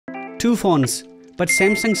two phones, but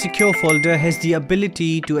Samsung Secure Folder has the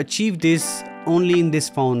ability to achieve this only in this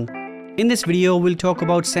phone. In this video, we'll talk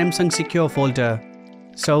about Samsung Secure Folder.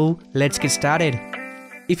 So let's get started.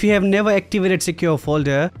 If you have never activated Secure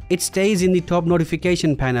Folder, it stays in the top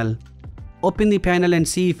notification panel. Open the panel and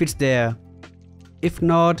see if it's there. If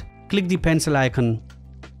not, click the pencil icon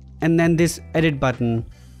and then this edit button.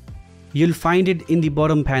 You'll find it in the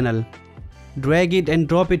bottom panel. Drag it and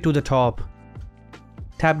drop it to the top.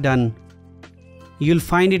 Tap done. You'll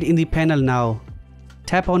find it in the panel now.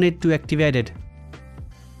 Tap on it to activate it.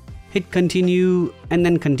 Hit continue and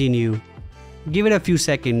then continue. Give it a few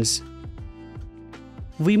seconds.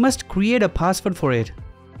 We must create a password for it.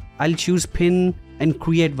 I'll choose PIN and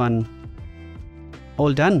create one.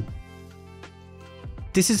 All done.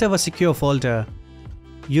 This is our secure folder.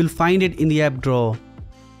 You'll find it in the app drawer.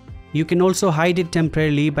 You can also hide it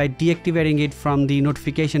temporarily by deactivating it from the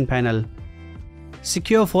notification panel.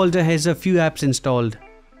 Secure Folder has a few apps installed.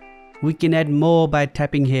 We can add more by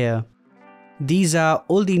tapping here. These are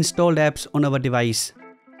all the installed apps on our device.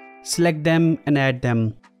 Select them and add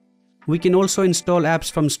them. We can also install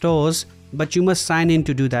apps from stores, but you must sign in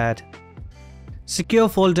to do that. Secure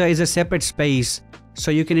Folder is a separate space,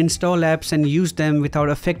 so you can install apps and use them without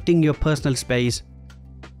affecting your personal space.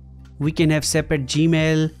 We can have separate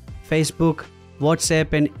Gmail, Facebook,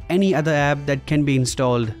 WhatsApp and any other app that can be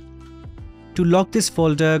installed. To lock this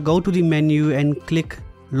folder, go to the menu and click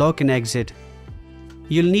Lock and Exit.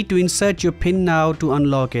 You'll need to insert your PIN now to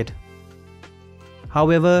unlock it.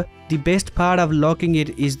 However, the best part of locking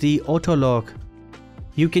it is the auto lock.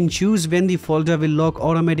 You can choose when the folder will lock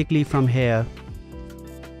automatically from here.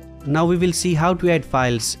 Now we will see how to add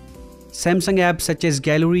files. Samsung apps such as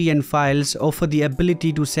Gallery and Files offer the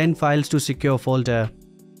ability to send files to Secure Folder.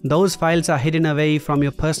 Those files are hidden away from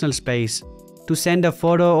your personal space. To send a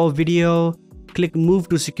photo or video, click Move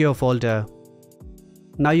to Secure Folder.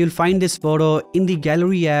 Now you'll find this photo in the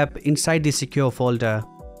Gallery app inside the Secure Folder.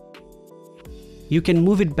 You can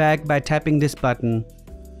move it back by tapping this button.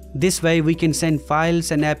 This way we can send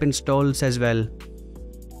files and app installs as well.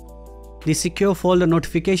 The Secure Folder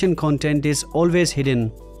notification content is always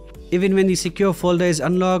hidden. Even when the Secure Folder is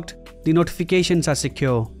unlocked, the notifications are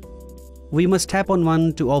secure. We must tap on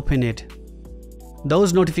one to open it.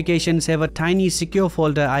 Those notifications have a tiny Secure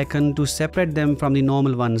Folder icon to separate them from the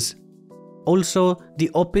normal ones. Also,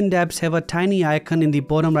 the opened apps have a tiny icon in the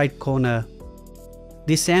bottom right corner.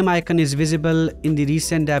 The same icon is visible in the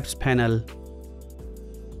Recent Apps panel.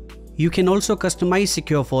 You can also customize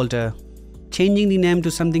Secure Folder. Changing the name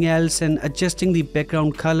to something else and adjusting the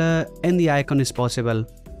background color and the icon is possible.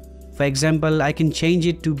 For example, I can change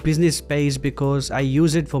it to Business Space because I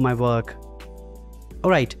use it for my work.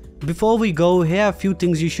 Alright, before we go, here are a few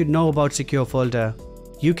things you should know about Secure Folder.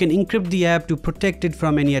 You can encrypt the app to protect it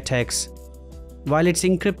from any attacks. While it's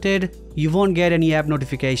encrypted, you won't get any app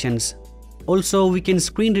notifications. Also, we can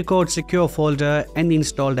screen record Secure Folder and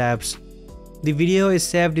installed apps. The video is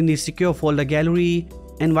saved in the Secure Folder gallery,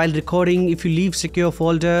 and while recording, if you leave Secure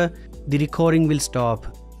Folder, the recording will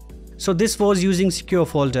stop. So this was using Secure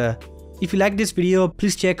Folder. If you like this video,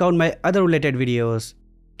 please check out my other related videos.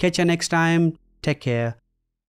 Catch you next time. Take care.